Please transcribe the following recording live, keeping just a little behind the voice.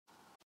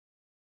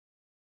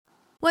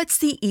What's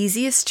the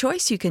easiest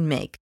choice you can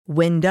make?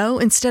 Window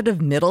instead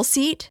of middle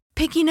seat?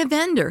 Picking a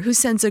vendor who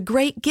sends a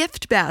great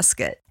gift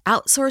basket?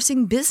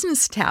 Outsourcing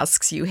business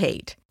tasks you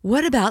hate?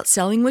 What about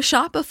selling with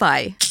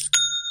Shopify?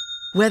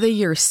 Whether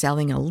you're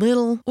selling a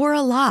little or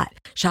a lot,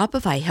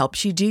 Shopify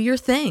helps you do your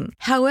thing,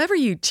 however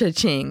you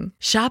cha-ching.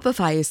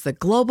 Shopify is the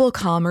global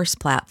commerce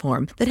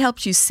platform that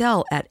helps you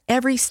sell at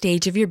every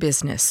stage of your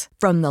business.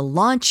 From the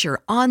launch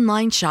your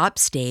online shop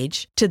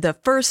stage to the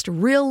first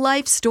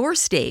real-life store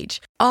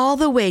stage, all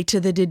the way to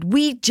the did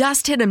we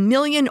just hit a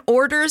million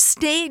orders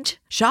stage.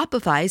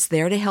 Shopify's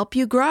there to help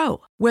you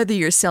grow. Whether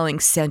you're selling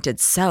scented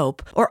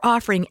soap or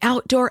offering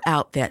outdoor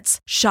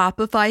outfits,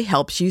 Shopify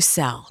helps you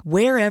sell.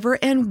 Wherever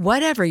and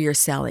whatever you're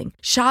selling,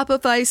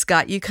 Shopify's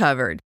got you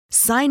covered.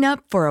 Sign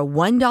up for a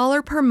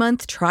 $1 per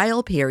month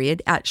trial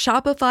period at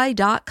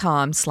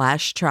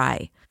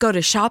shopify.com/try. Go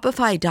to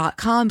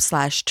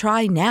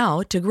shopify.com/try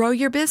now to grow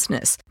your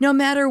business, no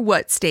matter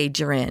what stage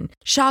you're in.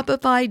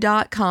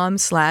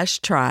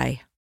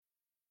 Shopify.com/try.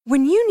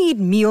 When you need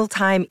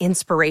mealtime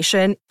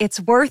inspiration,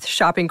 it's worth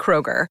shopping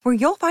Kroger, where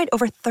you'll find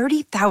over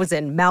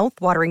 30,000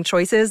 mouth-watering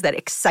choices that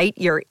excite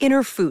your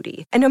inner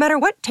foodie. And no matter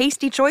what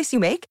tasty choice you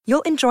make,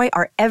 you'll enjoy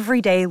our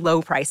everyday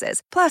low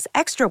prices, plus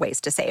extra ways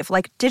to save,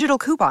 like digital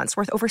coupons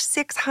worth over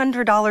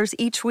 $600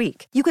 each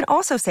week. You can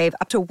also save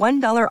up to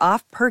 $1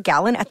 off per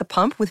gallon at the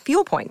pump with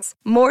fuel points.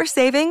 More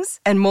savings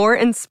and more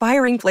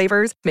inspiring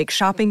flavors make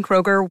shopping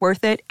Kroger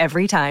worth it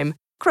every time.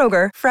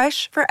 Kroger,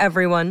 fresh for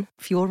everyone.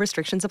 Fuel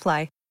restrictions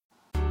apply.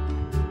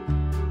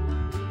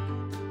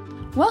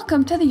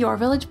 Welcome to the Your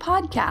Village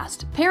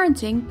podcast,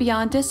 Parenting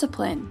Beyond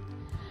Discipline.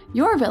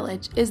 Your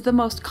Village is the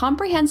most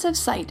comprehensive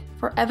site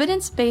for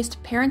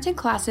evidence-based parenting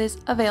classes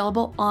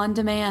available on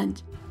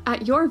demand at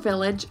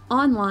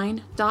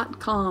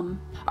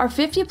yourvillageonline.com. Our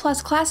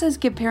 50-plus classes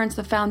give parents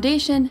the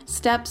foundation,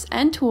 steps,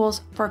 and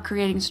tools for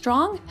creating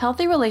strong,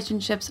 healthy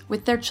relationships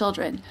with their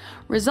children,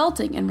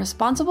 resulting in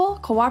responsible,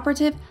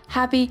 cooperative,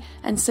 happy,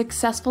 and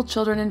successful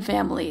children and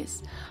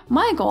families.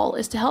 My goal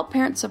is to help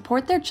parents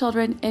support their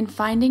children in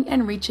finding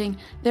and reaching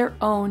their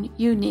own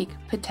unique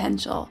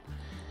potential.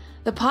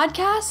 The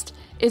podcast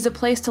is a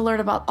place to learn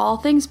about all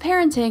things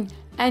parenting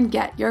and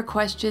get your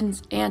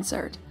questions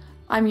answered.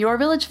 I'm Your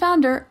Village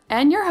founder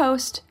and your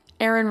host,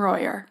 Erin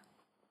Royer.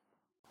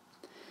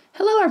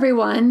 Hello,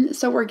 everyone.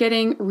 So we're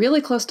getting really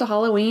close to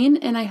Halloween,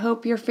 and I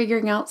hope you're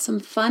figuring out some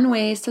fun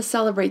ways to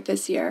celebrate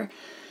this year.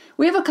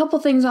 We have a couple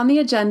things on the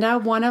agenda.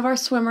 One of our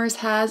swimmers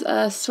has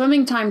a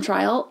swimming time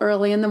trial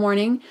early in the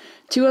morning,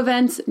 2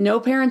 events, no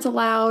parents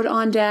allowed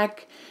on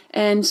deck,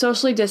 and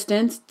socially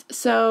distanced.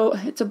 So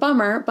it's a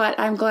bummer, but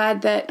I'm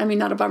glad that,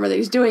 not a bummer that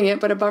he's doing it,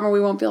 but a bummer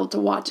we won't be able to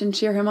watch and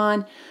cheer him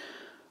on.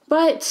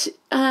 But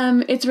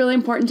it's really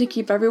important to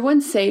keep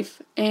everyone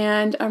safe,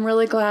 and I'm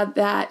really glad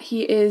that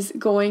he is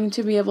going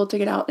to be able to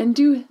get out and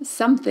do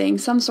something,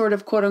 some sort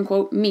of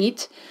quote-unquote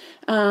meet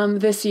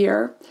this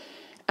year.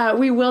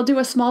 We will do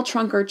a small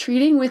trunk or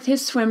treating with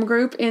his swim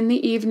group in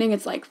the evening.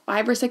 It's like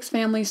 5 or 6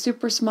 families,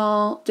 super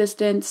small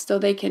distance, so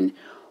they can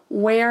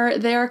wear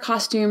their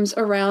costumes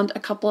around a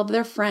couple of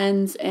their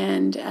friends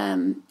and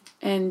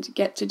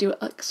get to do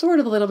sort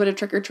of a little bit of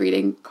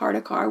trick-or-treating car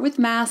to car with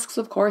masks,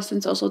 of course,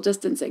 and social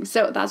distancing.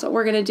 So that's what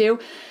we're going to do.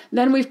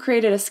 Then we've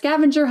created a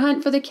scavenger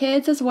hunt for the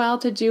kids as well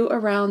to do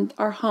around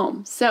our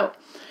home. So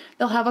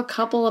they'll have a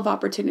couple of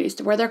opportunities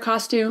to wear their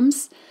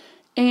costumes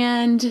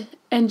and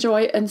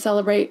enjoy and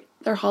celebrate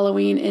their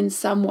Halloween in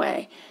some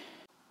way.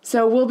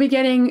 So we'll be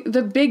getting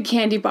the big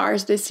candy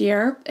bars this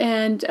year,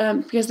 and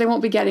because they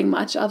won't be getting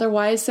much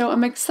otherwise. So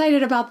I'm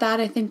excited about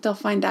that. I think they'll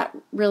find that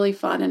really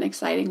fun and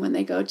exciting when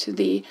they go to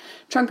the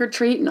trunk or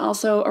treat and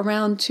also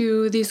around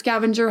to the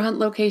scavenger hunt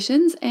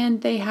locations,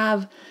 and they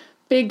have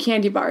big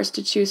candy bars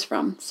to choose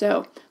from.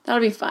 So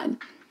that'll be fun.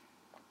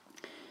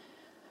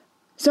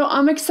 So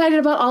I'm excited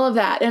about all of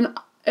that, and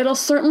it'll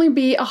certainly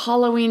be a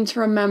Halloween to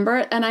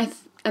remember.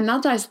 And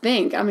not that I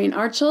think,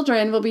 our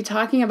children will be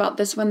talking about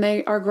this when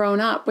they are grown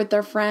up with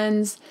their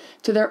friends,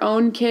 to their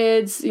own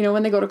kids,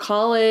 when they go to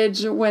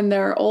college, when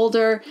they're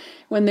older,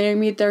 when they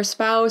meet their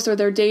spouse or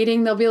they're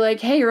dating, they'll be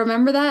like, hey,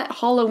 remember that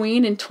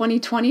Halloween in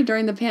 2020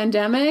 during the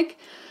pandemic?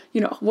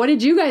 What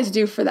did you guys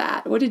do for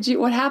that?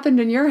 What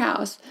happened in your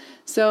house?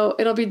 So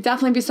it'll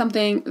definitely be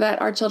something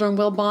that our children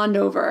will bond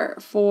over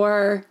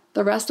for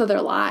the rest of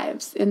their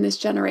lives in this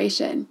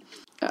generation.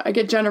 I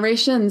get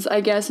generations, I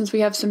guess, since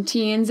we have some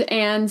teens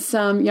and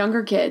some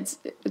younger kids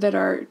that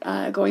are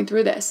going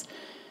through this.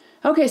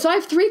 Okay, so I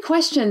have 3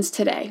 questions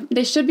today.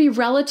 They should be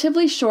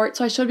relatively short,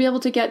 so I should be able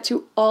to get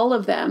to all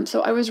of them.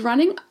 So I was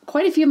running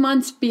quite a few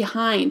months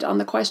behind on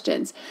the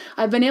questions.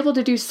 I've been able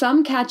to do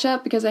some catch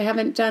up because I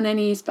haven't done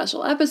any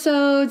special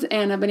episodes,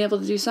 and I've been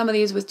able to do some of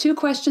these with 2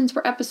 questions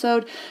per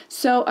episode.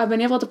 So I've been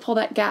able to pull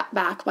that gap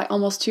back by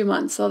almost 2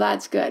 months. So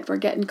that's good. We're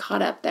getting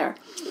caught up there.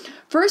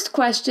 First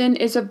question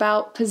is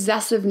about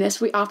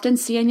possessiveness we often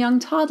see in young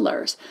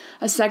toddlers.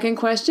 A second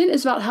question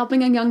is about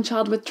helping a young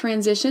child with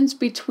transitions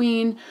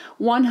between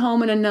one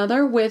home and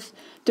another with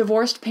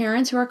divorced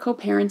parents who are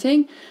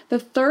co-parenting. The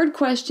third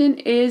question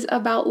is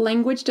about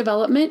language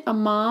development. A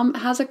mom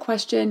has a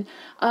question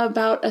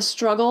about a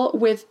struggle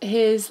with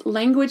his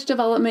language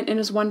development and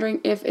is wondering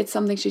if it's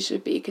something she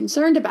should be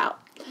concerned about.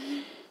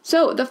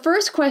 So the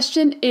first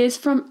question is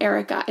from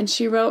Erica, and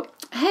she wrote,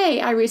 "Hey,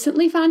 I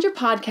recently found your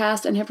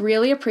podcast and have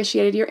really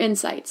appreciated your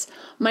insights.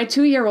 My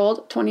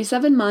 2-year-old,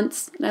 27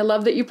 months," and I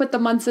love that you put the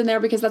months in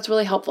there because that's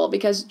really helpful,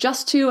 because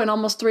just 2 and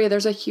almost 3,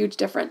 there's a huge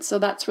difference, so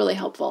that's really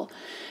helpful.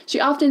 "She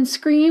often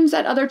screams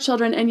at other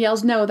children and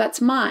yells, 'No, that's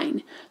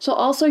mine.' She'll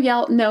also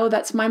yell, 'No,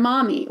 that's my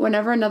mommy,'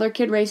 whenever another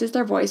kid raises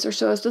their voice or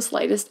shows the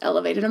slightest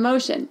elevated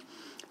emotion.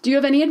 Do you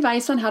have any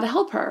advice on how to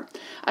help her?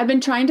 I've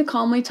been trying to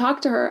calmly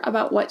talk to her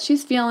about what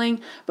she's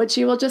feeling, but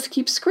she will just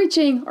keep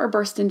screeching or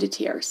burst into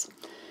tears."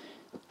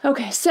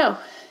 Okay, so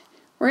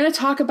we're going to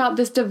talk about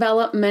this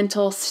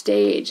developmental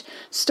stage.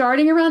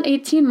 Starting around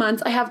 18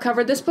 months, I have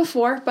covered this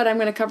before, but I'm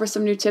going to cover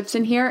some new tips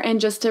in here and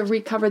just to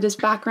recover this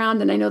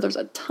background. And I know there's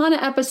a ton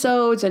of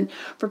episodes, and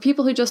for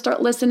people who just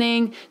start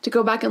listening, to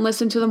go back and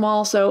listen to them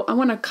all. So I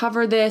want to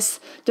cover this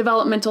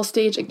developmental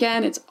stage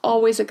again. It's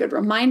always a good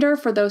reminder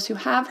for those who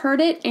have heard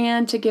it,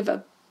 and to give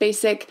a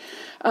basic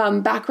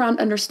background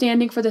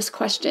understanding for this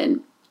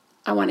question,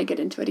 I want to get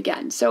into it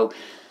again. So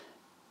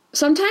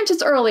sometimes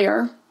it's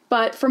earlier,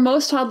 but for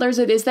most toddlers,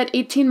 it is that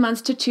 18 months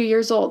to 2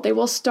 years old. They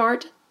will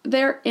start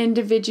their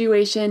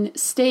individuation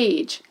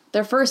stage,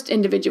 their first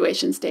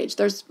individuation stage.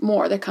 There's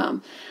more that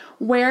come,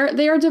 where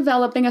they are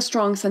developing a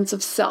strong sense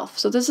of self.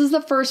 So this is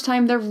the first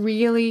time they're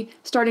really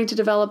starting to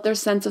develop their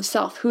sense of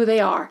self, who they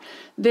are.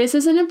 This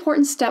is an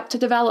important step to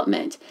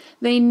development.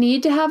 They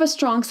need to have a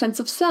strong sense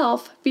of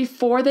self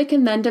before they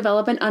can then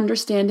develop an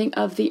understanding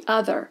of the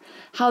other,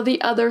 how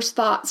the other's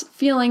thoughts,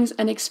 feelings,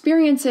 and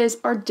experiences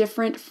are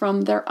different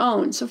from their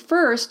own. So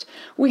first,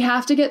 we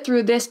have to get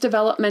through this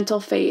developmental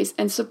phase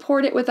and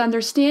support it with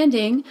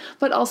understanding,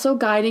 but also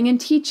guiding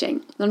and teaching.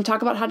 I'm going to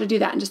talk about how to do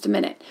that in just a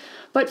minute.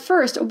 But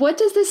first, what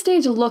does this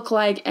stage look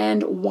like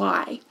and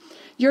why?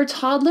 Your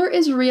toddler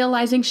is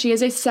realizing she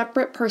is a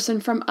separate person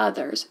from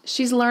others.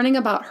 She's learning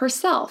about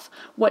herself,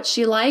 what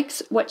she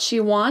likes, what she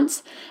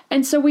wants,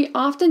 and so we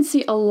often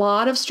see a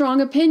lot of strong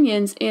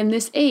opinions in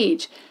this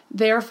age.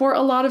 Therefore,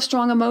 a lot of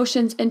strong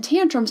emotions and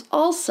tantrums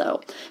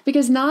also,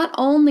 because not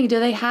only do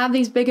they have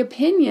these big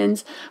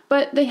opinions,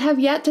 but they have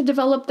yet to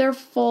develop their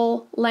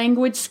full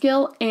language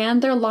skill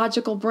and their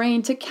logical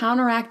brain to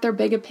counteract their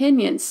big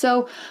opinions.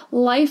 So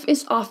life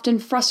is often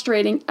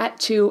frustrating at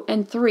 2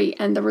 and 3,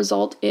 and the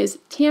result is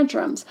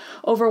tantrums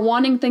over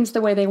wanting things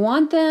the way they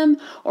want them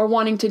or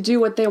wanting to do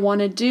what they want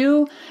to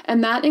do,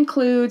 and that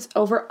includes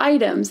over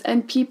items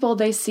and people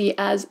they see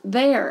as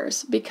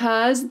theirs.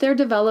 Because they're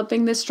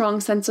developing this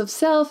strong sense of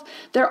self,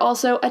 they're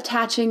also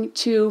attaching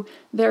to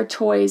their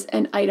toys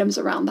and items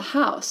around the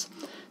house.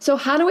 So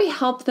how do we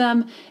help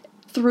them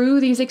through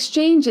these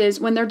exchanges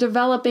when they're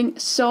developing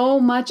so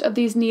much of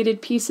these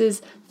needed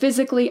pieces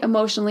physically,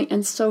 emotionally,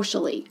 and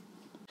socially?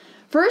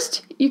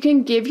 First, you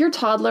can give your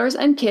toddlers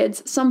and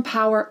kids some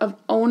power of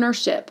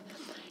ownership.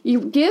 You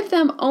give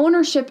them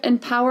ownership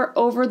and power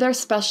over their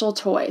special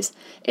toys.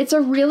 It's a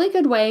really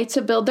good way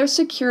to build their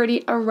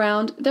security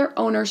around their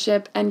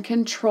ownership and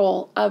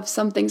control of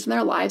some things in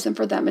their lives, and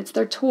for them, it's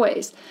their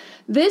toys.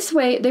 This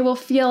way, they will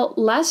feel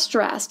less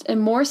stressed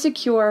and more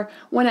secure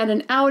when at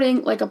an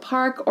outing like a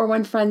park or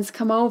when friends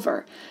come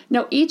over.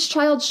 Now, each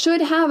child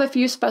should have a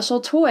few special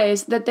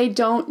toys that they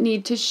don't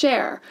need to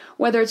share,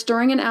 whether it's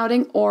during an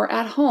outing or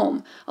at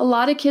home. A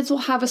lot of kids will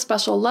have a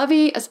special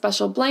lovey, a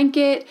special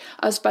blanket,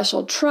 a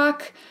special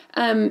truck.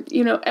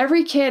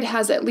 Every kid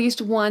has at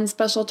least one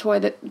special toy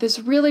that's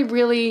really,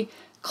 really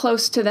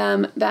close to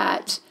them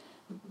that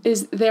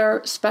is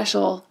their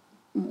special.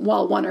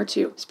 Well, 1 or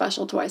 2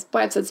 special toys, but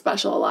I've said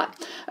special a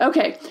lot.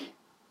 Okay,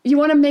 you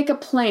want to make a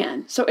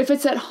plan. So if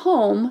it's at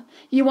home,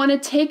 you want to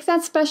take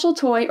that special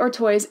toy or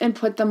toys and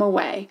put them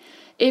away.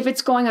 If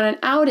it's going on an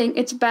outing,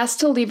 it's best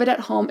to leave it at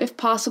home if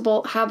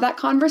possible. Have that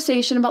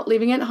conversation about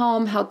leaving it at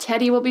home, how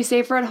Teddy will be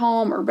safer at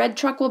home or Red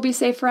Truck will be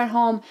safer at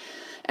home,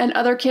 and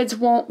other kids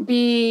won't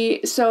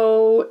be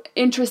so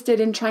interested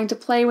in trying to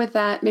play with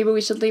that. Maybe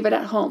we should leave it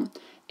at home.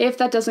 If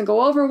that doesn't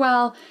go over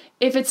well,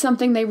 if it's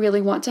something they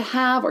really want to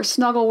have or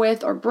snuggle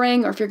with or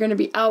bring, or if you're going to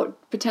be out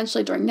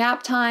potentially during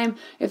nap time,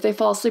 if they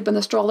fall asleep in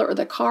the stroller or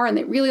the car and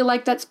they really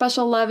like that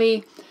special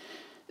lovey,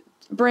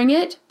 bring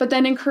it, but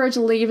then encourage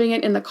leaving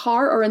it in the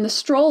car or in the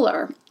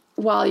stroller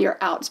while you're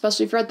out,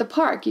 especially if you're at the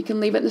park. You can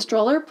leave it in the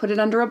stroller, put it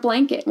under a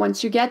blanket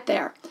once you get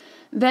there.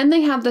 Then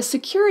they have the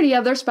security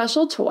of their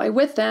special toy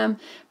with them,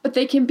 but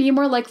they can be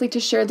more likely to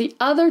share the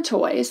other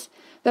toys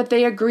that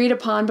they agreed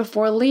upon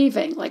before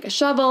leaving, like a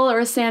shovel or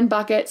a sand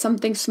bucket,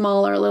 something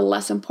smaller, a little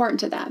less important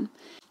to them.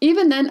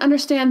 Even then,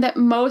 understand that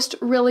most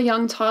really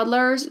young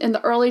toddlers in the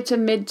early to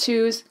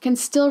mid-2s can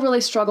still really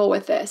struggle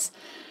with this.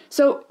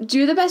 So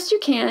do the best you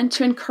can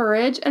to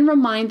encourage and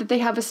remind that they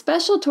have a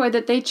special toy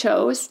that they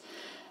chose,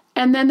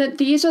 And then that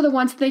these are the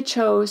ones that they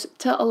chose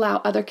to allow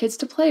other kids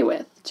to play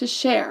with, to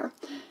share.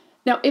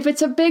 Now, if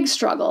it's a big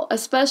struggle,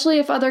 especially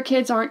if other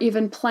kids aren't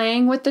even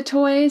playing with the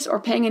toys or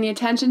paying any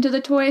attention to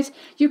the toys,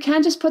 you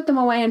can just put them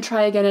away and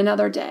try again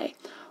another day.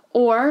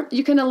 Or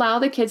you can allow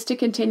the kids to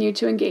continue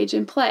to engage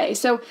in play.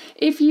 So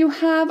if you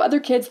have other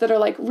kids that are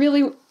like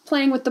really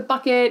playing with the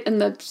bucket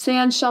and the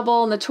sand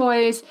shovel and the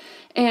toys,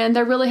 and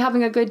they're really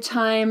having a good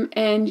time,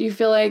 and you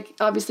feel like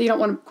obviously you don't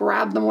want to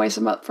grab them away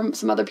from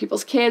some other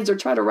people's kids or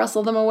try to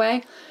wrestle them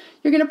away,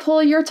 you're going to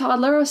pull your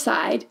toddler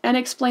aside and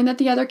explain that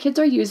the other kids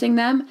are using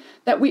them,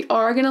 that we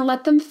are going to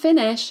let them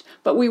finish,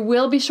 but we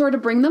will be sure to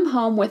bring them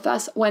home with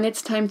us when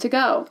it's time to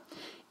go.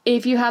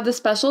 If you have the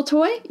special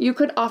toy, you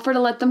could offer to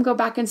let them go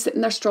back and sit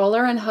in their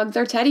stroller and hug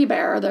their teddy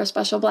bear or their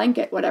special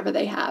blanket, whatever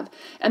they have,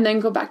 and then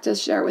go back to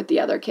share with the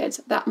other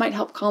kids. That might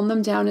help calm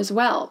them down as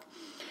well.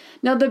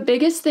 Now, the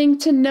biggest thing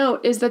to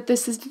note is that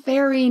this is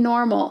very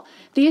normal.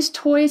 These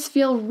toys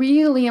feel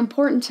really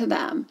important to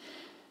them.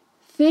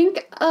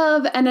 Think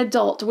of an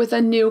adult with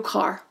a new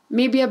car,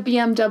 maybe a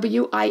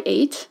BMW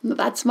i8.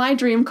 That's my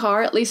dream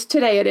car, at least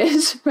today it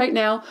is right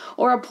now,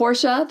 or a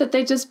Porsche that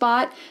they just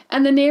bought,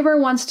 and the neighbor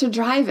wants to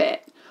drive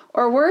it.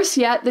 Or worse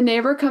yet, the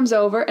neighbor comes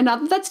over, and not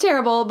that that's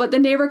terrible, but the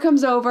neighbor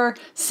comes over,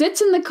 sits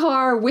in the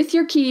car with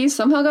your keys,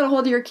 somehow got a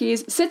hold of your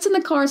keys, sits in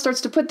the car and starts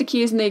to put the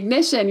keys in the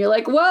ignition. You're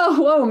like,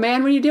 whoa,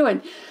 man, what are you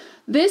doing?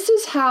 This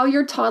is how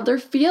your toddler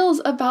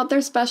feels about their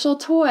special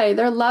toy,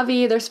 their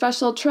lovey, their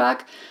special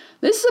truck.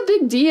 This is a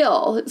big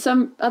deal.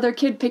 Some other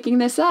kid picking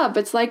this up.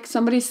 It's like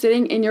somebody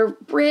sitting in your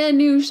brand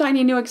new,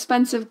 shiny, new,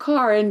 expensive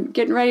car and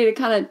getting ready to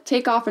kind of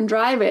take off and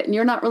drive it, and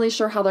you're not really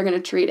sure how they're going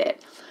to treat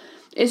it.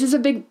 This is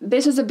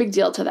a big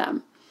deal to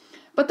them.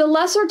 But the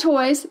lesser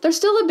toys, they're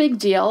still a big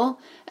deal.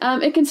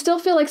 It can still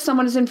feel like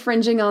someone is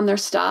infringing on their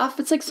stuff.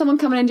 It's like someone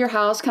coming into your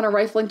house, kind of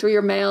rifling through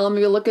your mail,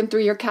 maybe looking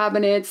through your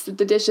cabinets,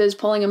 the dishes,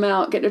 pulling them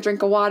out, getting a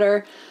drink of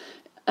water.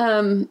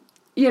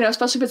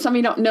 Especially if it's someone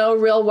you don't know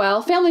real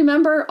well. Family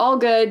member, all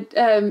good,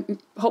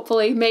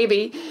 hopefully,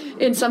 maybe,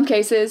 in some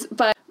cases.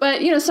 But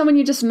someone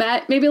you just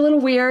met, maybe a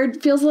little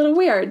weird, feels a little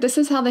weird. This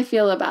is how they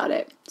feel about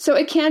it. So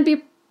it can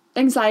be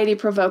anxiety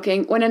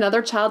provoking when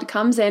another child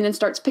comes in and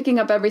starts picking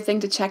up everything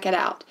to check it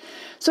out.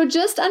 So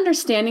just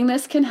understanding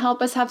this can help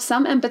us have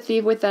some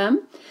empathy with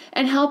them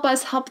and help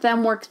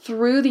them work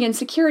through the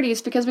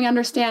insecurities, because we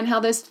understand how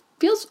this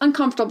feels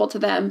uncomfortable to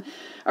them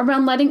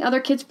around letting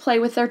other kids play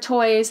with their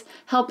toys,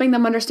 helping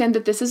them understand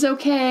that this is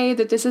okay,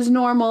 that this is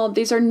normal,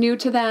 these are new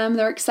to them,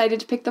 they're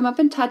excited to pick them up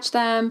and touch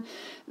them,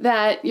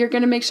 that you're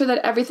going to make sure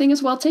that everything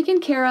is well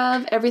taken care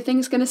of,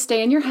 everything's going to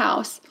stay in your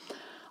house.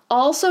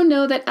 Also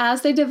know that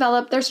as they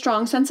develop their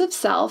strong sense of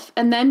self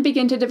and then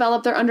begin to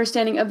develop their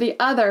understanding of the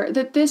other,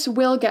 that this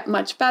will get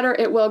much better.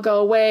 It will go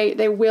away.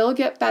 They will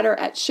get better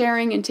at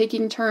sharing and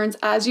taking turns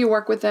as you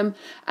work with them,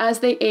 as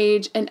they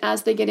age and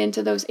as they get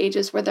into those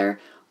ages where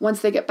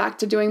once they get back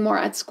to doing more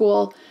at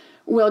school,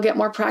 will get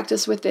more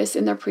practice with this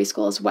in their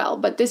preschool as well.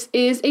 But this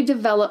is a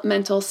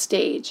developmental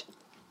stage.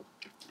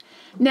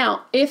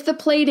 Now, if the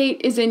play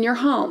date is in your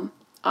home,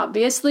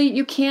 obviously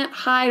you can't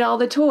hide all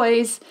the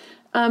toys,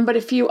 but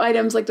a few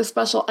items like the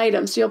special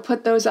items. So you'll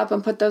put those up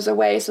and put those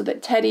away so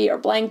that Teddy or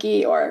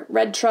Blanky or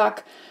Red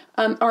Truck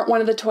aren't one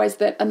of the toys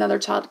that another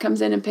child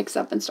comes in and picks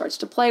up and starts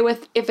to play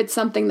with, if it's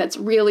something that's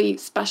really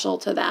special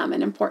to them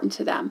and important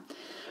to them.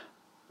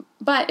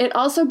 But it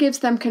also gives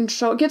them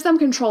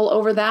control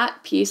over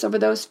that piece, over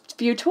those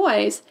few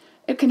toys.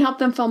 It can help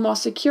them feel more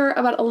secure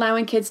about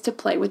allowing kids to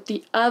play with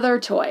the other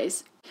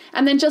toys.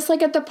 And then just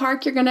like at the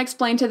park, you're going to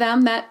explain to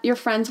them that your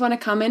friends want to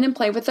come in and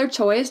play with their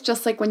toys,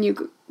 just like when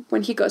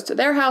he goes to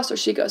their house or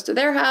she goes to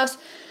their house,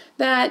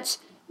 that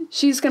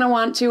she's going to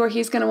want to or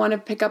he's going to want to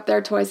pick up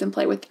their toys and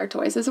play with their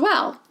toys as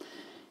well.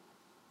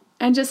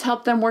 And just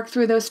help them work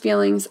through those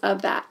feelings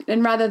of that.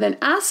 And rather than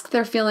ask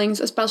their feelings,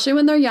 especially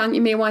when they're young,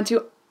 you may want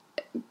to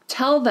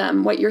tell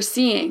them what you're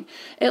seeing.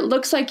 It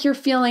looks like you're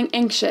feeling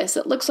anxious.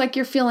 It looks like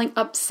you're feeling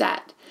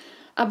upset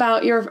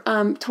about your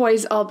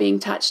toys all being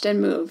touched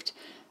and moved.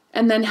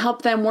 And then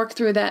help them work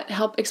through that,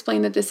 help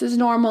explain that this is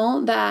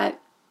normal, that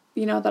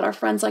our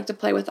friends like to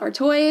play with our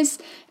toys,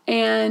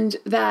 and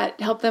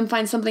that help them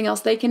find something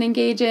else they can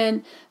engage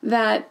in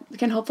that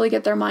can hopefully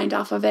get their mind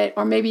off of it.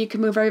 Or maybe you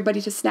can move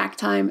everybody to snack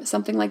time,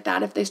 something like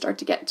that if they start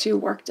to get too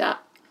worked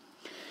up.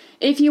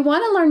 If you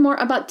want to learn more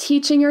about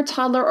teaching your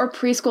toddler or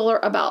preschooler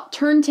about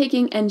turn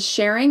taking and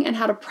sharing and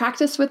how to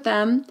practice with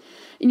them,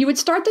 and you would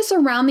start this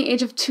around the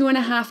age of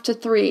 2.5 to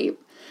 3.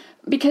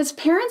 Because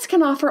parents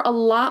can offer a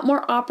lot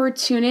more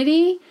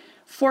opportunity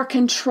for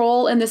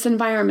control in this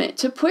environment,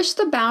 to push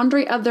the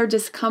boundary of their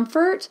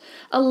discomfort,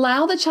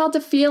 allow the child to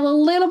feel a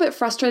little bit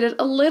frustrated,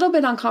 a little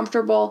bit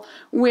uncomfortable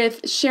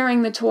with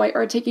sharing the toy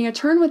or taking a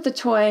turn with the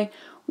toy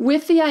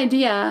with the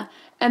idea,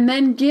 and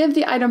then give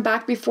the item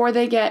back before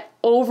they get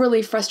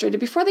overly frustrated,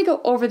 before they go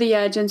over the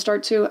edge and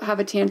start to have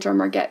a tantrum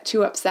or get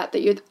too upset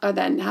that you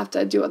then have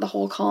to do the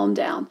whole calm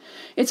down.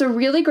 It's a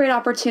really great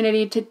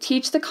opportunity to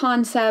teach the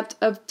concept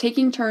of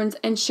taking turns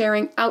and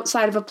sharing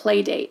outside of a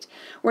play date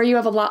where you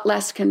have a lot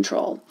less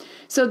control.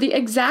 So the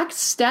exact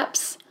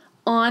steps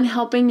on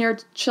helping your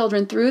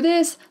children through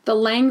this, the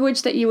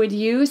language that you would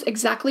use,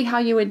 exactly how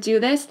you would do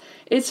this,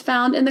 is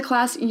found in the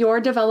class You're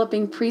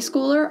Developing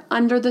Preschooler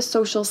under the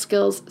Social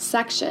Skills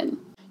section.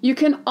 You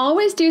can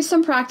always do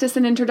some practice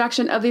and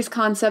introduction of these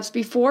concepts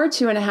before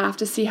 2.5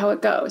 to see how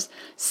it goes.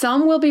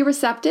 Some will be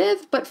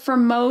receptive, but for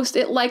most,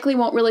 it likely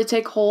won't really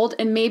take hold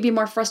and may be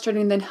more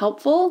frustrating than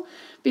helpful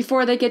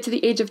before they get to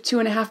the age of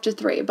 2.5 to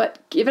 3. But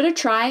give it a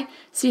try,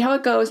 see how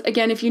it goes.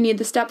 Again, if you need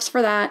the steps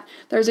for that,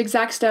 there's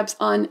exact steps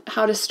on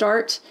how to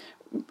start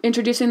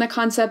introducing the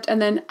concept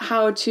and then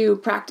how to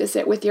practice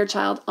it with your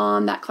child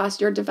on that class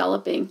You're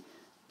Developing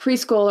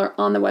Preschooler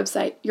on the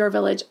website,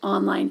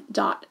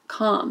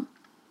 yourvillageonline.com.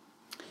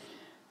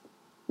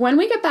 When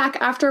we get back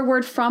after a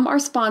word from our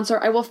sponsor,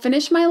 I will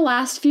finish my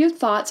last few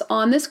thoughts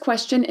on this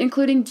question,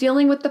 including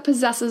dealing with the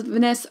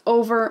possessiveness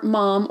over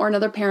mom or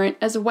another parent,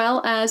 as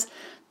well as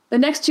the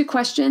next 2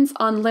 questions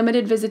on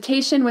limited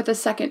visitation with a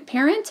second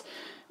parent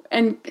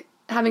and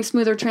having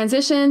smoother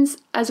transitions,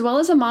 as well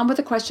as a mom with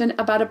a question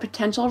about a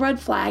potential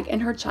red flag in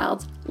her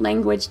child's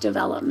language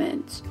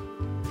development.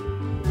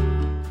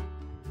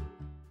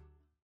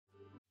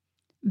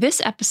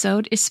 This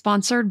episode is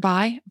sponsored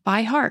by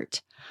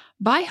ByHeart.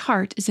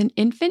 ByHeart is an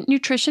infant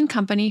nutrition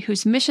company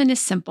whose mission is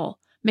simple: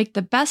 make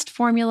the best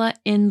formula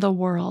in the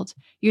world.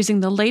 Using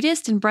the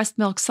latest in breast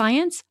milk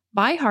science,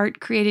 ByHeart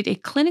created a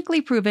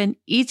clinically proven,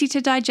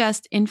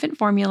 easy-to-digest infant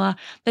formula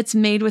that's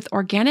made with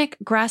organic,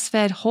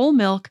 grass-fed whole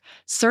milk,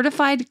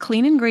 certified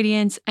clean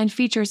ingredients, and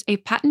features a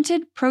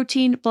patented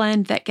protein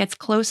blend that gets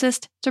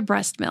closest to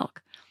breast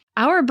milk.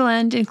 Our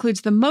blend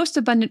includes the most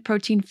abundant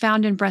protein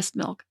found in breast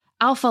milk,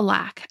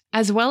 alpha-lac,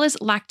 as well as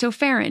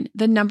lactoferrin,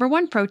 the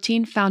 #1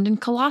 protein found in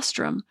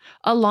colostrum,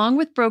 along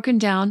with broken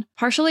down,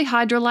 partially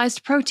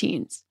hydrolyzed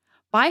proteins.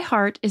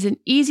 ByHeart is an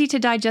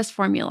easy-to-digest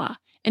formula.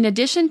 In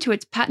addition to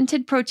its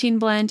patented protein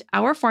blend,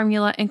 our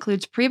formula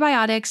includes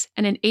prebiotics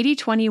and an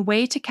 80-20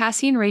 whey to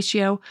casein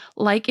ratio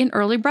like in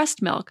early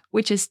breast milk,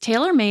 which is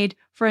tailor-made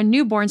for a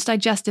newborn's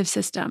digestive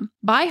system.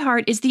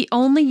 ByHeart is the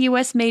only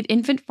U.S.-made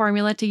infant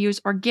formula to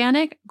use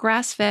organic,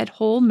 grass-fed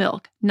whole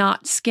milk,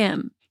 not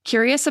skim.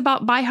 Curious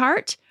about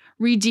ByHeart?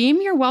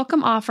 Redeem your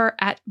welcome offer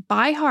at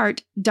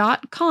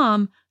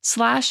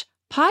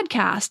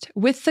byheart.com/podcast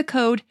with the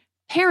code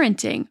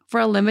PARENTING for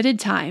a limited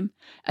time.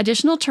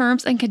 Additional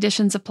terms and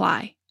conditions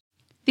apply.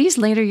 These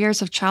later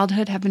years of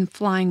childhood have been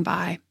flying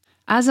by.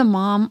 As a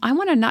mom, I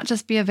want to not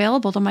just be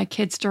available to my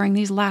kids during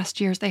these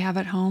last years they have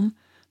at home,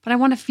 but I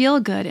want to feel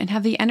good and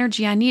have the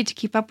energy I need to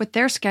keep up with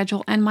their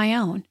schedule and my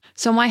own.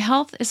 So my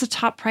health is a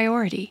top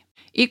priority.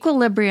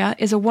 Equilibria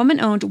is a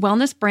woman-owned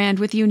wellness brand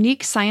with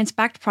unique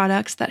science-backed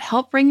products that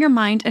help bring your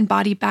mind and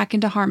body back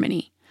into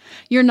harmony.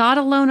 You're not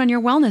alone on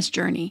your wellness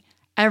journey.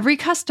 Every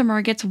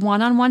customer gets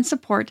one-on-one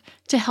support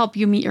to help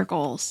you meet your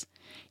goals.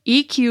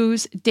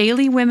 EQ's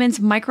Daily Women's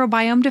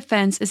Microbiome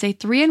Defense is a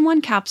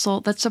 3-in-1 capsule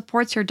that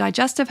supports your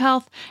digestive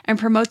health and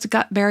promotes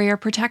gut barrier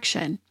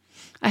protection.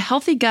 A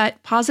healthy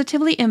gut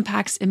positively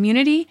impacts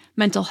immunity,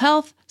 mental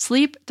health,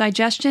 sleep,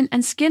 digestion,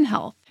 and skin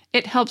health.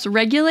 It helps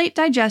regulate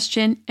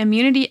digestion,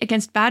 immunity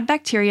against bad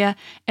bacteria,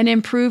 and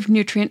improve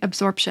nutrient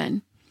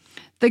absorption.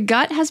 The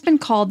gut has been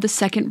called the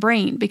second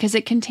brain because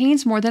it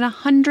contains more than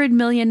 100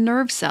 million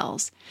nerve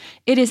cells.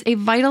 It is a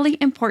vitally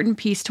important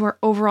piece to our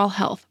overall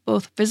health,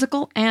 both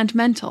physical and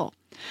mental.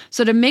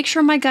 So to make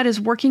sure my gut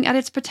is working at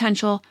its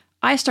potential,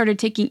 I started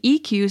taking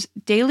EQ's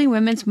Daily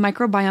Women's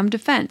Microbiome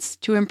Defense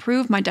to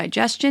improve my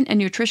digestion and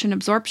nutrition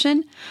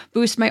absorption,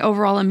 boost my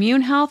overall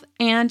immune health,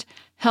 and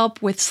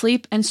help with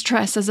sleep and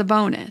stress as a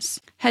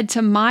bonus. Head to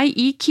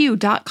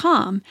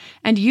myeq.com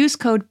and use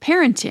code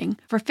PARENTING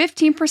for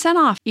 15%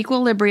 off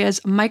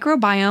Equilibria's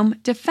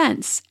Microbiome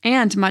Defense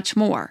and much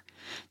more.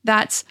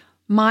 That's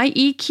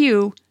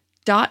myeq.com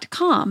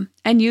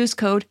and use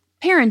code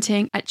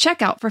PARENTING at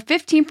checkout for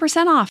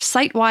 15% off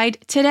site-wide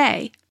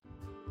today.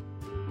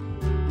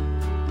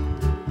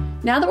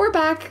 Now that we're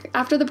back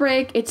after the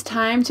break, it's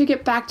time to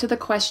get back to the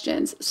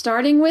questions,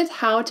 starting with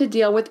how to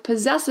deal with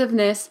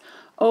possessiveness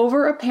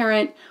over a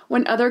parent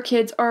when other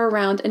kids are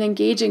around and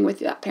engaging with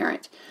that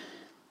parent.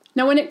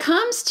 Now, when it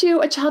comes to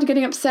a child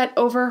getting upset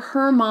over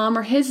her mom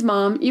or his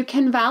mom, you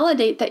can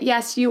validate that,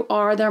 yes, you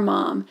are their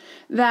mom,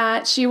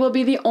 that she will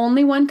be the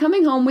only one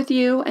coming home with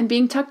you and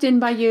being tucked in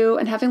by you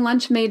and having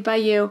lunch made by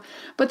you,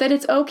 but that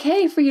it's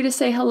okay for you to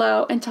say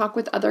hello and talk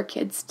with other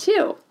kids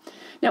too.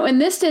 Now, in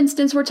this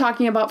instance, we're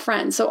talking about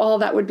friends, so all of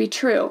that would be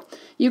true.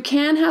 You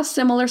can have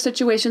similar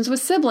situations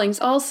with siblings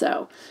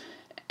also.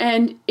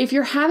 And if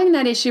you're having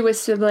that issue with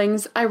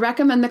siblings, I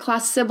recommend the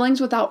class Siblings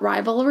Without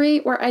Rivalry,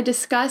 where I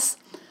discuss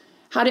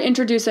how to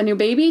introduce a new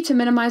baby to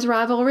minimize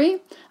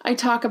rivalry. I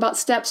talk about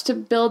steps to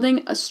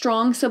building a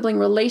strong sibling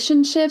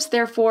relationships.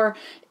 Therefore,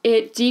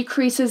 it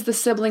decreases the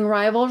sibling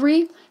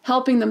rivalry,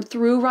 helping them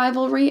through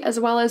rivalry, as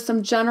well as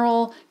some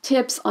general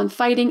tips on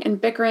fighting and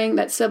bickering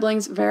that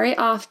siblings very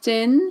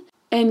often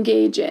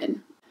engage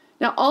in.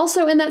 Now,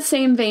 also in that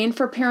same vein,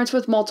 for parents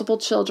with multiple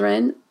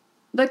children,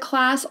 the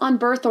class on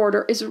birth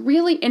order is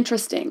really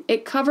interesting.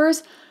 It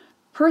covers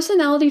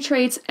personality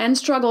traits and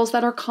struggles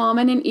that are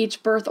common in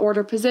each birth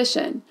order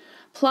position.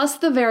 plus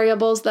the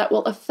variables that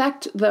will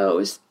affect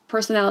those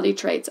personality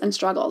traits and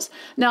struggles.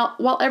 Now,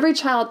 while every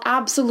child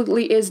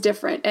absolutely is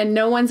different and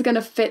no one's going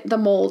to fit the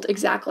mold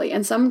exactly,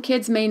 and some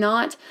kids may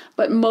not,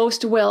 but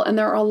most will, and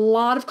there are a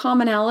lot of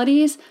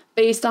commonalities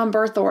based on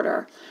birth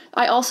order.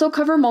 I also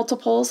cover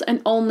multiples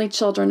and only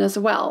children as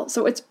well.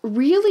 So it's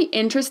really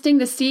interesting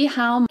to see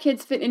how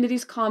kids fit into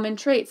these common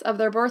traits of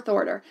their birth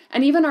order,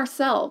 and even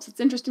ourselves. It's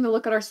interesting to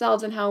look at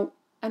ourselves and how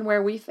and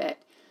where we fit,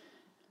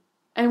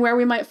 and where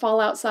we might fall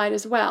outside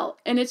as well.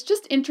 And it's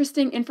just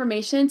interesting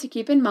information to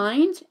keep in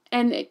mind,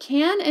 and it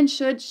can and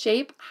should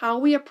shape how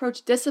we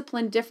approach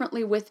discipline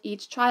differently with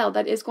each child.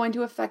 That is going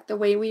to affect the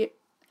way we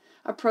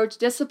approach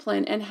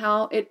discipline and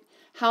how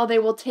they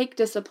will take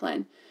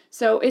discipline.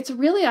 So it's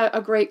really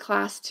a great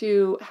class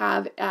to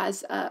have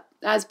as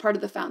part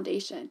of the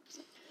foundation.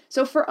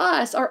 So for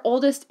us, our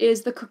oldest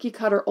is the cookie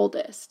cutter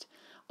oldest.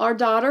 Our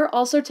daughter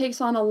also takes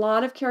on a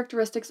lot of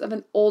characteristics of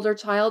an older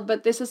child,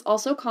 but this is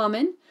also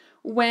common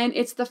when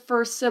it's the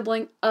first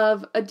sibling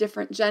of a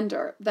different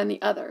gender than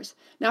the others.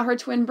 Now, her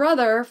twin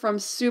brother from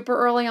super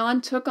early on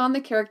took on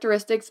the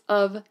characteristics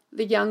of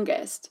the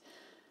youngest.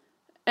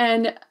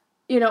 And,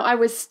 I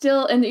was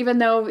still, and even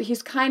though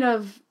he's kind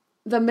of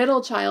the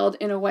middle child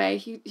in a way,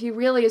 he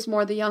really is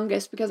more the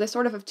youngest, because I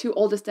sort of have two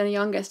oldest and a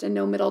youngest and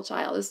no middle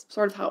child is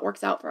sort of how it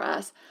works out for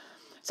us.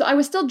 So I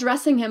was still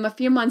dressing him a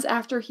few months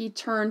after he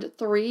turned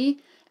 3,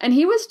 and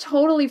he was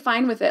totally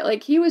fine with it.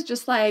 Like, he was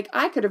just like,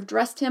 I could have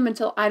dressed him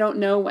until I don't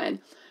know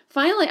when.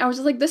 Finally, I was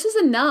just like, this is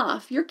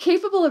enough. You're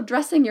capable of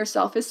dressing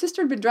yourself. His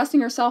sister had been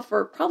dressing herself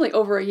for probably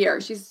over a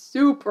year. She's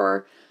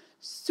super,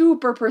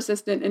 super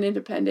persistent and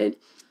independent.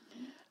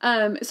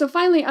 So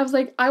finally, I was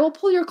like, I will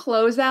pull your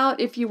clothes out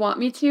if you want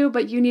me to,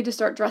 but you need to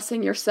start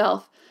dressing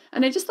yourself.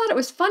 And I just thought it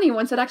was funny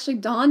once it actually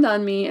dawned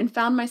on me, and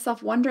found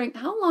myself wondering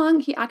how long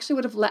he actually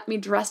would have let me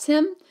dress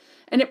him.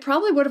 And it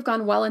probably would have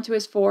gone well into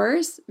his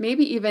 4s,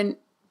 maybe even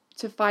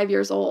to 5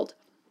 years old.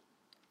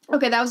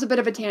 Okay, that was a bit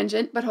of a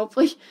tangent, but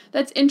hopefully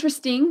that's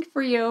interesting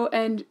for you,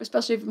 and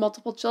especially if you have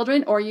multiple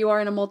children, or you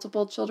are in a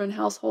multiple children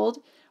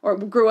household, or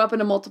grew up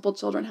in a multiple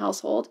children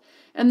household.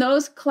 And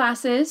those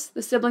classes,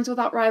 the Siblings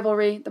Without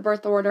Rivalry, the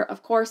birth order,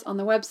 of course, on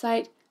the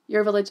website,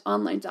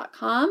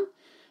 yourvillageonline.com.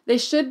 They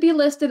should be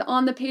listed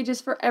on the pages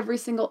for every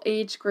single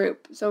age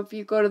group. So if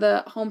you go to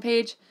the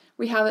homepage,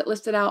 we have it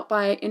listed out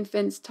by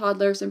infants,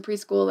 toddlers, and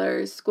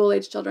preschoolers,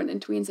 school-age children,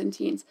 and tweens and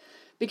teens,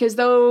 because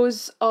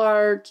those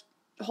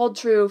hold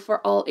true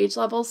for all age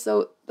levels.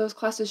 So those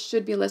classes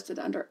should be listed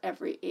under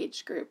every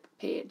age group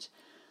page.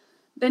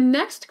 The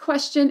next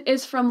question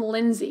is from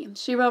Lindsay.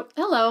 She wrote,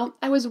 "Hello,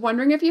 I was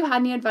wondering if you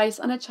had any advice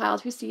on a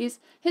child who sees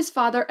his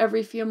father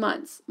every few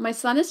months. My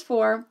son is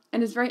 4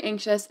 and is very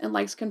anxious and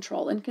likes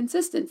control and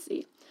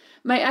consistency.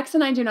 My ex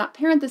and I do not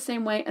parent the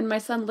same way, and my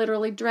son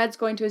literally dreads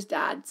going to his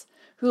dad's,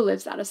 who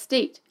lives out of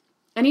state.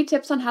 Any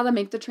tips on how to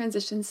make the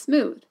transition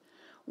smooth?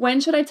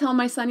 When should I tell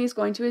my son he's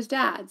going to his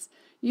dad's?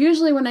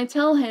 Usually when I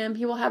tell him,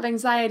 he will have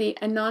anxiety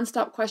and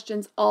nonstop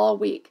questions all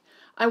week.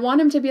 I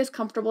want him to be as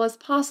comfortable as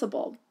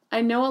possible.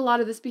 I know a lot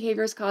of this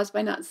behavior is caused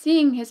by not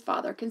seeing his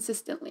father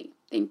consistently.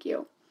 Thank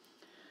you."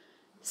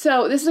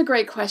 So this is a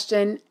great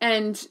question.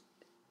 And,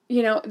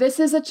 this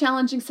is a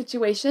challenging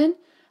situation.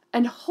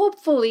 And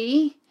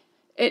hopefully,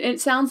 it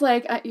sounds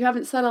like you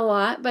haven't said a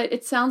lot, but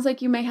it sounds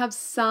like you may have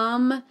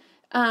some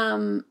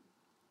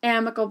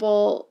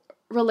amicable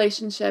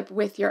relationship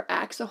with your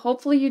ex. So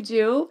hopefully you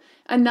do,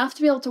 enough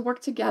to be able to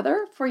work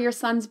together for your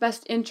son's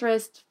best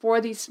interest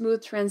for these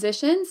smooth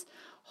transitions.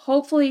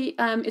 Hopefully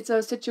it's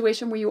a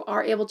situation where you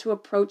are able to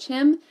approach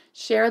him,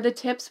 share the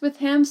tips with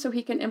him so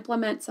he can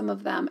implement some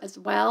of them as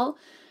well.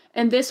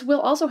 And this will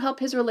also help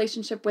his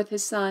relationship with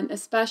his son,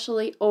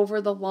 especially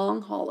over the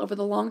long haul, over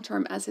the long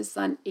term as his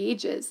son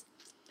ages.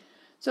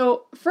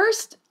 So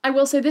first, I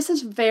will say this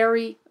is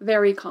very,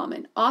 very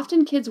common.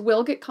 Often kids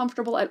will get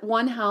comfortable at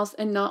one house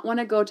and not want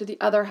to go to the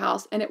other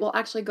house, and it will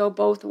actually go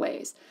both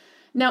ways.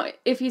 Now,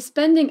 if he's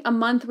spending a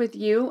month with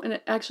you,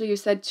 and actually you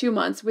said 2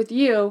 months with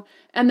you,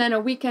 and then a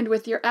weekend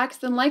with your ex,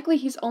 then likely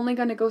he's only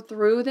going to go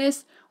through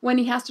this when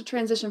he has to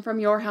transition from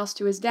your house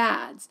to his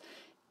dad's.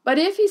 But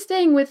if he's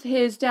staying with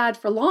his dad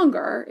for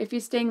longer, if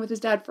he's staying with his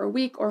dad for a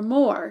week or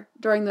more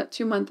during the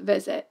 2-month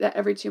visit, that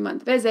every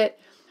 2-month visit,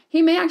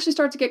 he may actually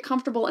start to get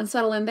comfortable and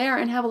settle in there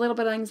and have a little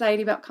bit of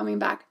anxiety about coming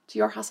back to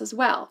your house as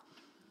well.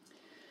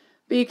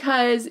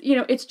 Because,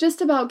 it's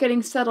just about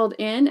getting settled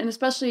in, and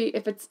especially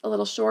if it's a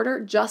little shorter,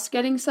 just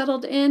getting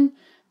settled in,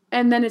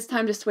 and then it's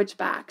time to switch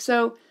back.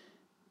 So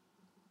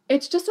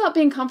it's just about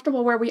being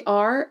comfortable where we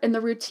are in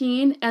the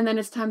routine, and then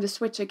it's time to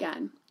switch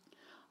again.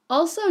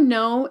 Also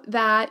know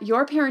that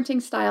your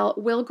parenting style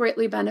will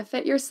greatly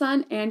benefit your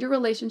son and your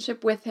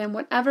relationship with him.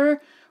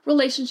 Whatever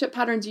relationship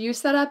patterns you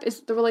set up is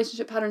the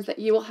relationship patterns that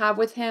you will have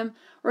with him,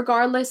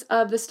 regardless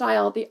of the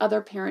style the other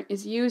parent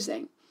is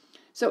using.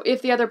 So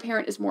if the other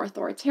parent is more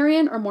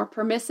authoritarian or more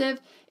permissive,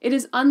 it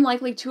is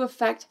unlikely to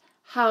affect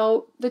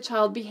how the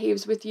child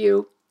behaves with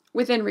you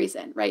within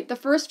reason, right? The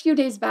first few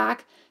days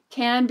back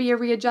can be a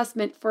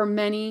readjustment for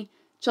many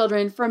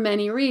children for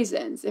many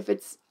reasons. If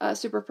it's a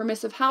super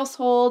permissive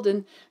household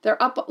and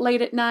they're up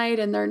late at night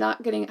and they're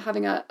not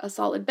having a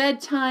solid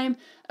bedtime,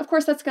 of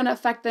course that's going to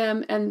affect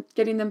them, and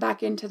getting them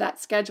back into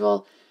that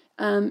schedule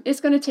is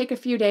going to take a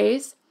few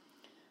days.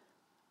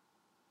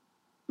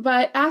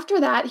 But after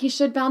that, he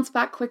should bounce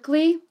back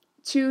quickly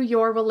to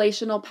your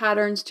relational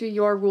patterns, to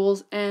your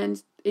rules,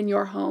 and in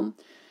your home.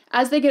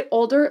 As they get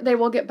older, they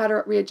will get better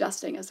at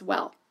readjusting as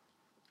well.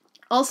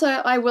 Also,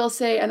 I will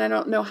say, and I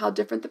don't know how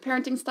different the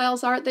parenting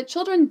styles are, that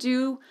children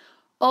do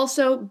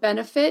also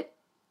benefit,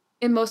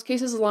 in most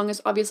cases, as long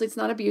as obviously it's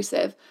not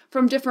abusive,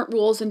 from different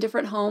rules in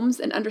different homes,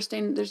 and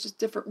understanding there's just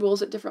different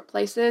rules at different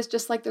places,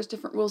 just like there's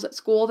different rules at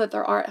school that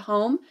there are at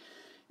home.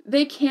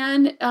 They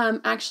can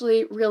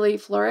actually really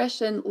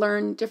flourish and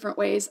learn different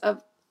ways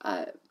of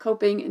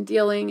coping and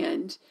dealing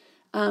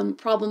and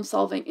problem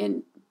solving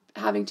in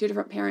having two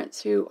different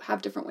parents who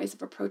have different ways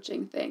of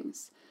approaching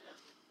things.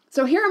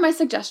 So here are my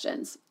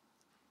suggestions.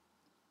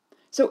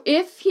 So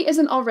if he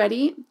isn't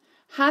already,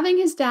 having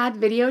his dad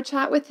video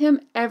chat with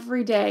him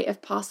every day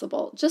if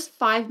possible. Just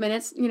 5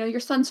 minutes. You know, your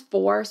son's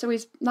 4, so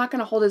he's not going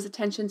to hold his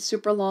attention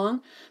super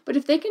long. But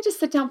if they can just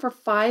sit down for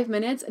 5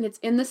 minutes and it's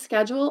in the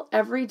schedule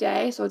every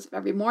day, so it's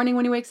every morning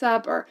when he wakes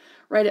up or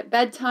right at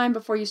bedtime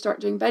before you start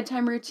doing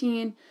bedtime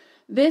routine,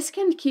 this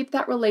can keep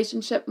that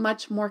relationship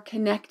much more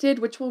connected,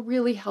 which will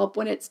really help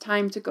when it's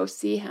time to go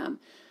see him.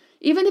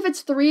 Even if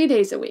it's 3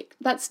 days a week,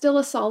 that's still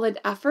a solid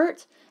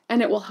effort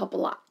and it will help a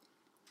lot.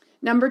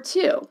 Number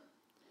 2,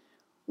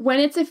 when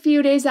it's a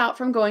few days out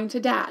from going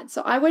to dad.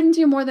 So I wouldn't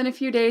do more than a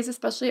few days,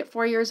 especially at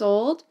 4 years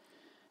old,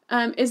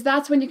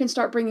 that's when you can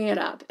start bringing it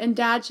up. And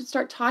dad should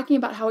start talking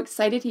about how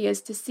excited he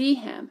is to see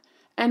him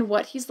and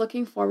what he's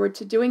looking forward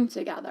to doing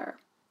together.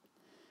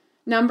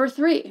 Number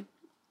 3,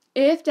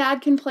 if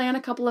dad can plan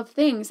a couple of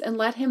things and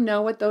let him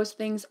know what those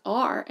things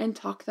are and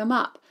talk them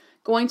up.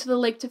 Going to the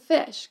lake to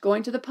fish,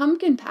 going to the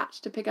pumpkin patch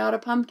to pick out a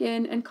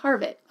pumpkin and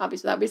carve it.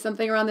 Obviously, that would be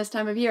something around this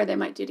time of year they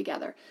might do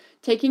together.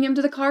 Taking him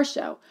to the car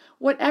show.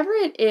 Whatever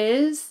it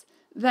is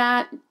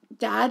that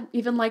dad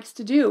even likes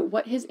to do,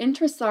 what his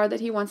interests are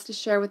that he wants to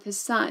share with his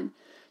son.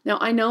 Now,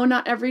 I know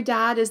not every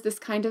dad is this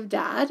kind of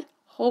dad.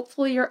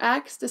 Hopefully your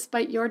ex,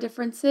 despite your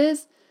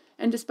differences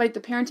and despite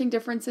the parenting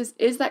differences,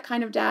 is that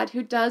kind of dad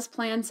who does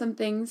plan some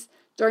things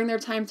during their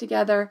time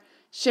together,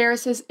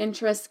 shares his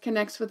interests,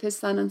 connects with his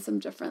son on some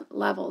different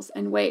levels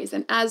and ways.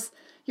 And as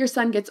your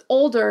son gets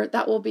older,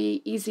 that will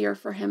be easier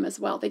for him as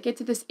well. They get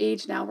to this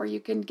age now where you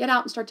can get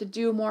out and start to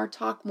do more,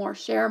 talk more,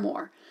 share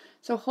more.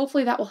 So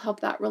hopefully that will help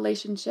that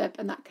relationship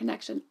and that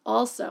connection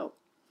also.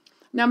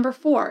 Number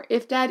 4,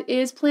 if dad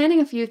is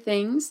planning a few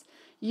things,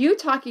 you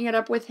talking it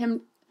up with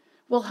him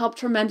will help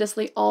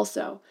tremendously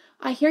also.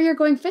 I hear you're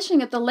going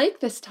fishing at the lake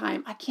this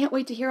time. I can't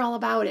wait to hear all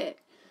about it.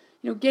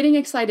 You know, getting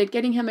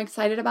him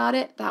excited about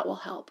it, that will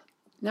help.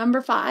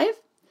 Number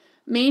 5,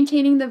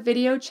 maintaining the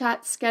video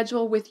chat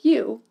schedule with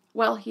you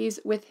while he's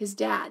with his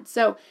dad.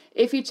 So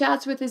if he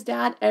chats with his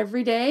dad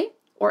every day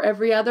or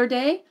every other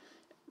day,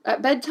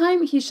 at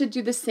bedtime, he should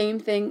do the same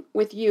thing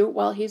with you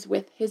while he's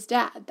with his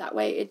dad. That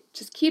way, it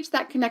just keeps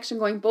that connection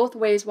going both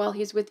ways while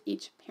he's with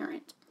each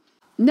parent.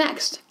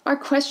 Next, our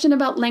question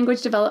about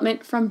language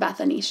development from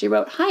Bethany. She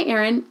wrote, "Hi,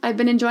 Erin. I've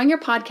been enjoying your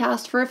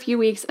podcast for a few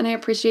weeks, and I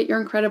appreciate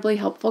your incredibly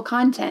helpful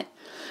content.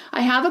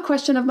 I have a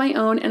question of my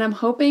own, and I'm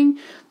hoping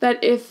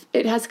that if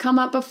it has come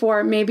up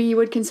before, maybe you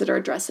would consider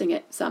addressing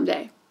it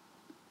someday.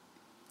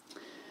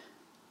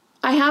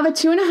 I have a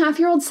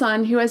 2.5-year-old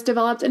son who has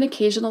developed an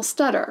occasional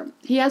stutter.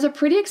 He has a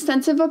pretty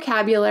extensive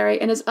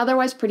vocabulary and is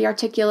otherwise pretty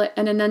articulate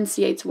and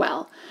enunciates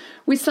well.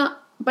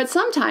 But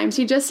sometimes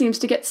he just seems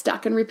to get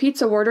stuck and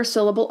repeats a word or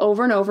syllable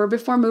over and over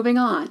before moving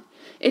on.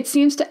 It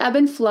seems to ebb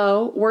and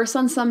flow, worse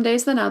on some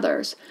days than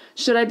others.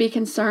 Should I be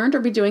concerned or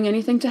be doing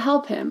anything to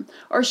help him?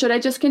 Or should I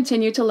just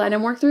continue to let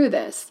him work through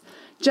this?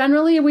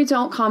 Generally, we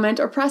don't comment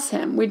or press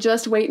him. We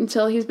just wait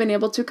until he's been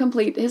able to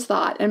complete his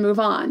thought and move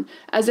on,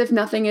 as if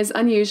nothing is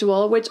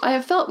unusual, which I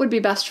have felt would be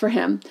best for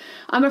him.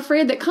 I'm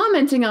afraid that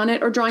commenting on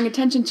it or drawing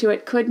attention to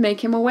it could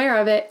make him aware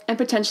of it and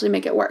potentially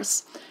make it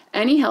worse.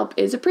 Any help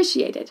is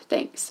appreciated.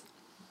 Thanks."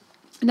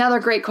 Another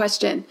great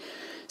question.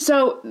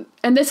 So,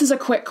 and this is a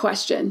quick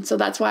question, so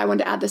that's why I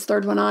wanted to add this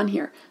third one on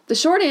here. The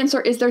short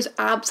answer is there's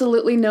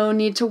absolutely no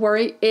need to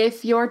worry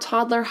if your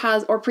toddler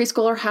has or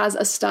preschooler has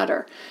a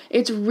stutter.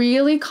 It's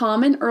really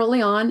common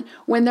early on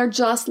when they're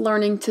just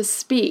learning to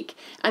speak,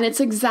 and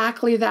it's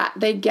exactly that.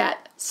 They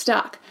get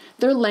stuck.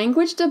 Their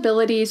language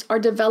abilities are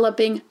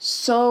developing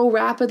so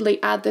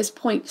rapidly at this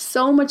point.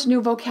 So much new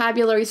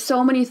vocabulary,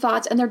 so many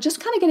thoughts, and they're just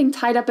kind of getting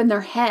tied up in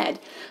their head.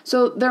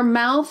 So their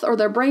mouth or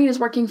their brain is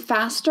working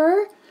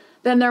faster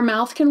than their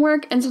mouth can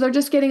work, and so they're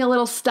just getting a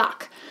little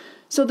stuck.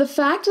 So the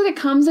fact that it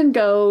comes and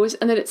goes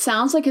and that it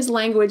sounds like his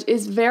language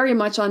is very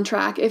much on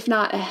track, if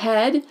not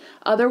ahead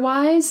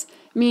otherwise,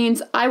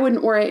 means I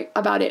wouldn't worry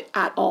about it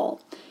at all.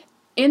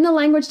 In the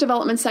language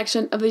development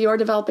section of the Your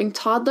Developing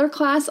Toddler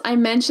class, I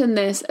mentioned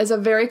this as a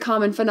very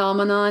common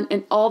phenomenon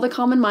and all the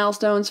common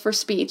milestones for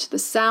speech, the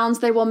sounds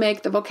they will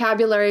make, the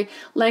vocabulary,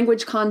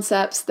 language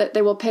concepts that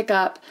they will pick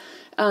up.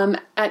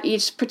 at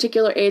each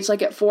particular age.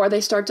 Like at 4,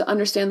 they start to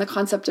understand the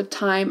concept of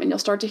time, and you'll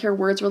start to hear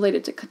words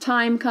related to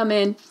time come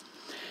in.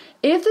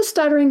 If the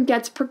stuttering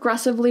gets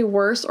progressively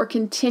worse or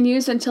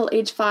continues until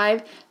age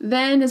 5,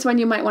 then is when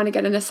you might want to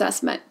get an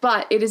assessment.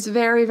 But it is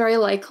very, very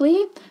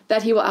likely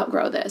that he will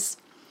outgrow this.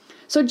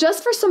 So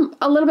just for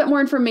a little bit more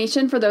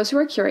information for those who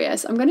are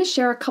curious, I'm going to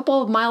share a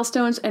couple of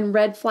milestones and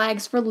red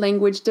flags for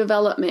language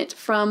development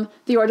from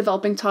the Your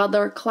Developing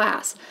Toddler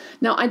class.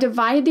 Now, I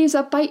divide these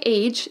up by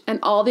age and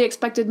all the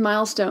expected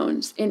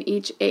milestones in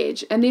each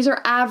age. And these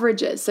are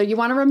averages. So you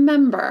want to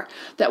remember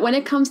that when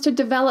it comes to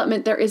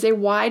development, there is a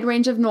wide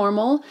range of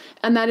normal,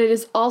 and that it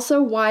is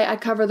also why I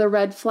cover the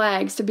red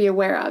flags to be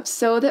aware of,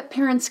 so that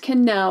parents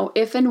can know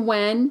if and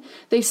when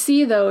they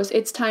see those,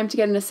 it's time to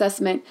get an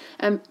assessment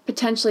and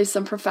potentially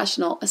some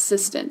professional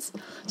assistance.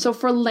 So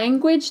for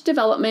language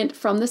development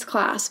from this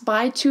class,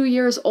 by 2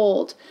 years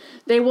old,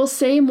 they will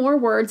say more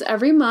words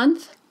every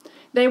month.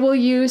 They will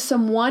use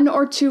some 1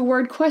 or 2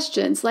 word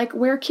questions like,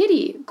 where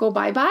kitty? Go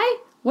bye-bye?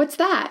 What's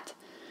that?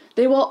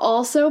 They will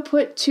also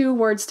put 2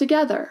 words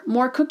together.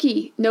 More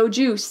cookie, no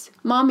juice,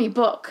 mommy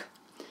book.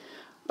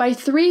 By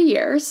 3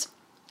 years,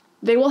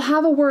 they will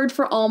have a word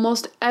for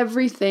almost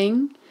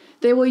everything.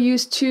 They will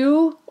use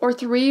 2 or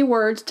 3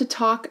 words to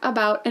talk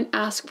about and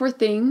ask for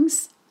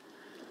things.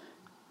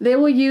 They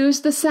will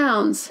use the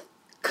sounds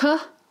k,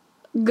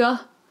 g,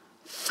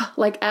 f,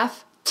 like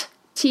f, t,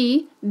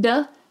 t,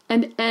 d,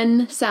 and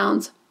n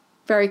sounds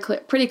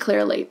pretty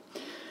clearly.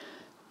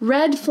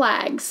 Red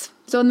flags.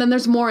 So and then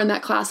there's more in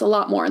that class, a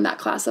lot more in that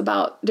class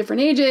about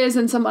different ages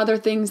and some other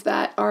things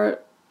that are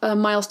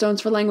milestones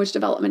for language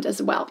development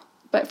as well.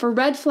 But for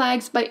red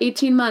flags by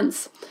 18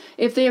 months,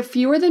 if they have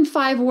fewer than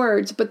 5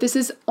 words, but this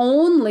is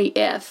only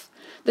if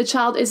the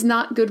child is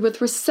not good with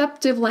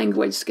receptive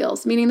language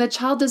skills, meaning the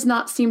child does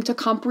not seem to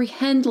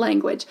comprehend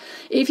language.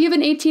 If you have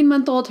an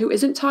 18-month-old who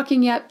isn't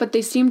talking yet, but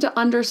they seem to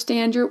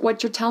understand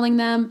what you're telling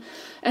them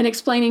and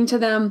explaining to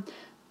them,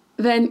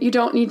 then you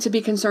don't need to be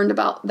concerned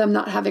about them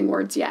not having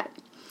words yet.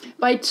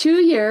 By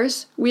 2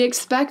 years, we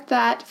expect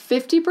that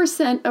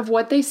 50% of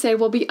what they say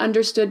will be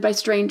understood by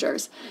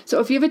strangers.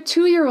 So if you have a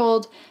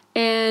 2-year-old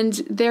and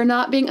they're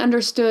not being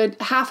understood,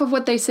 half of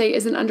what they say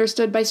isn't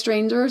understood by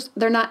strangers,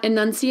 they're not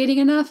enunciating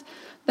enough,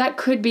 that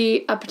could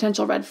be a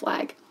potential red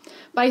flag.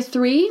 By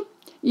 3,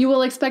 you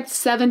will expect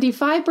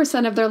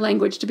 75% of their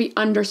language to be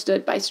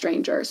understood by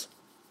strangers.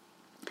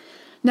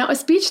 Now, a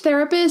speech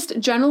therapist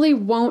generally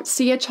won't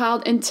see a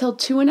child until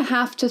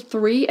 2.5 to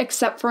 3,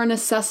 except for an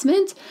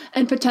assessment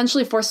and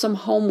potentially for some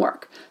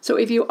homework. So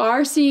if you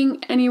are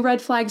seeing any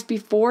red flags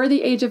before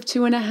the age of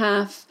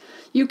 2.5,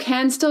 you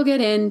can still get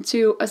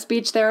into a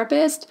speech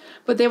therapist,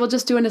 but they will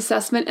just do an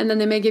assessment and then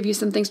they may give you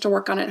some things to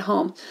work on at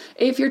home.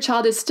 If your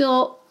child is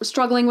still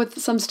struggling with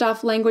some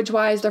stuff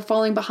language-wise, they're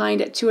falling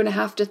behind at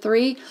 2.5 to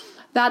 3,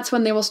 that's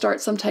when they will start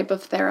some type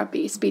of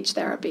therapy, speech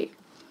therapy.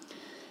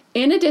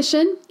 In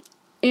addition,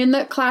 in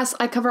the class,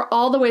 I cover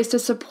all the ways to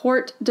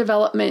support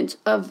development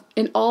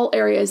in all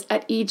areas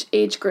at each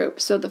age group.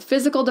 So the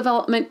physical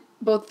development,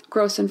 both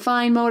gross and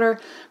fine motor,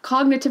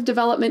 cognitive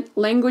development,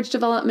 language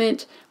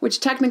development, which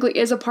technically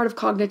is a part of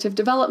cognitive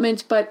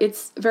development, but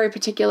it's very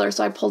particular,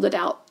 so I pulled it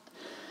out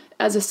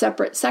as a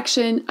separate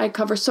section. I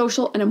cover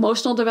social and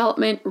emotional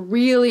development,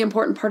 really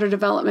important part of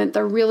development.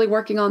 They're really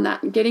working on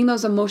that. Getting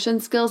those emotion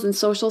skills and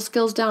social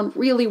skills down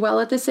really well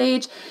at this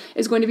age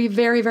is going to be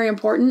very, very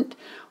important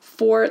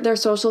for their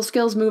social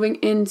skills moving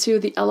into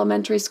the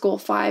elementary school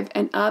 5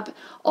 and up,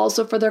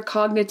 also for their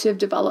cognitive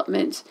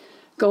development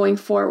going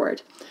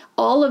forward.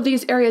 All of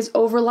these areas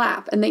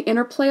overlap and they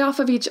interplay off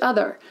of each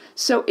other.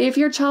 So if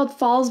your child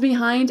falls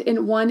behind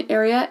in one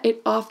area, it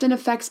often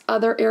affects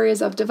other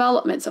areas of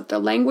development. So if their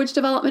language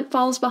development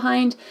falls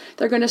behind,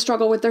 they're going to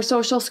struggle with their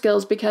social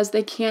skills because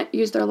they can't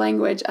use their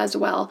language as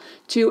well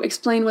to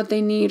explain what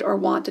they need or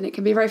want, and it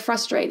can be very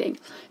frustrating.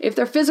 If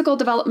their physical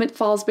development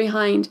falls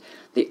behind,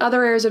 the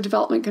other areas of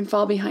development can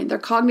fall behind. Their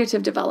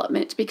cognitive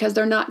development, because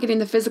they're not getting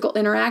the physical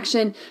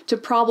interaction to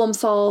problem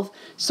solve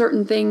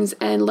certain things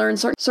and learn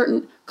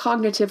certain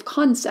cognitive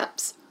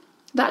concepts,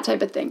 that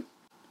type of thing.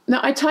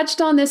 Now, I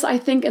touched on this, I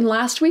think, in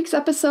last week's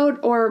episode,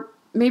 or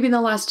maybe in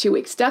the last 2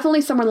 weeks.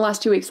 Definitely somewhere in the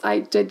last 2 weeks, I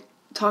did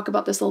talk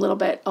about this a little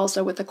bit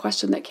also with the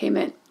question that came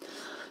in.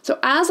 So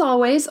as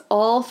always,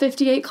 all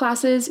 58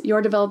 classes,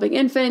 Your Developing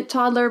Infant,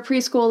 Toddler,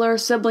 Preschooler,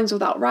 Siblings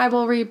Without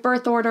Rivalry,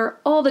 Birth Order,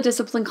 all the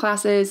discipline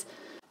classes,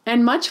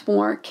 and much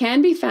more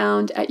can be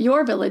found at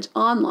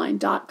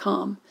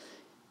yourvillageonline.com.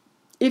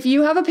 If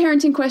you have a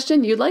parenting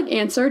question you'd like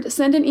answered,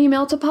 send an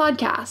email to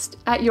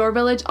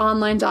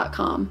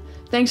podcast@yourvillageonline.com.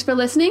 Thanks for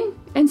listening,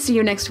 and see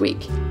you next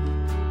week.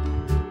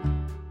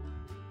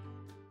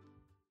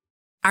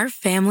 Our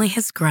family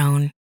has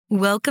grown.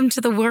 Welcome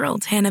to the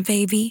world, Hannah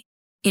baby.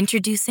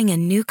 Introducing a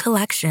new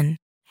collection,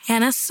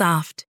 Hannah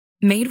Soft,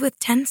 made with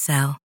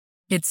Tencel.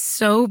 It's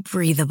so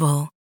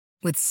breathable,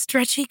 with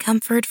stretchy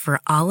comfort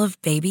for all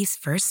of baby's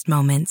first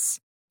moments.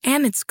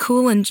 And it's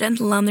cool and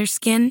gentle on their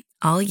skin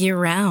all year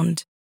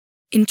round.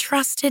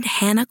 Entrusted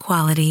Hannah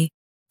quality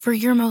for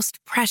your most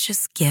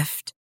precious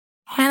gift.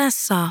 Hannah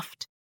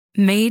Soft.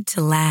 Made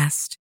to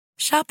last.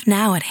 Shop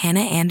now at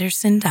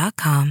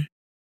hannahanderson.com.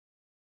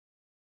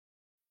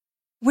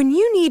 When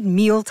you need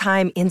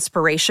mealtime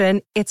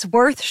inspiration, it's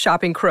worth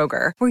shopping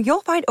Kroger, where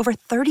you'll find over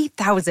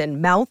 30,000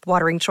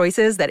 mouth-watering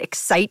choices that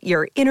excite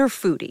your inner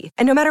foodie.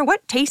 And no matter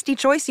what tasty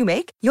choice you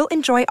make, you'll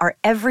enjoy our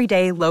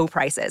everyday low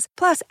prices,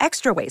 plus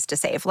extra ways to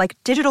save, like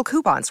digital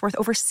coupons worth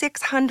over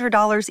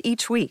 $600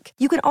 each week.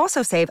 You can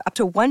also save up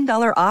to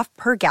 $1 off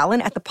per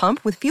gallon at the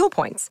pump with fuel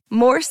points.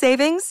 More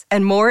savings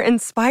and more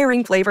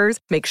inspiring flavors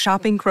make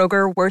shopping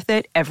Kroger worth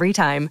it every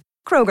time.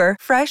 Kroger,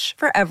 fresh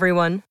for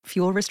everyone.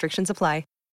 Fuel restrictions apply.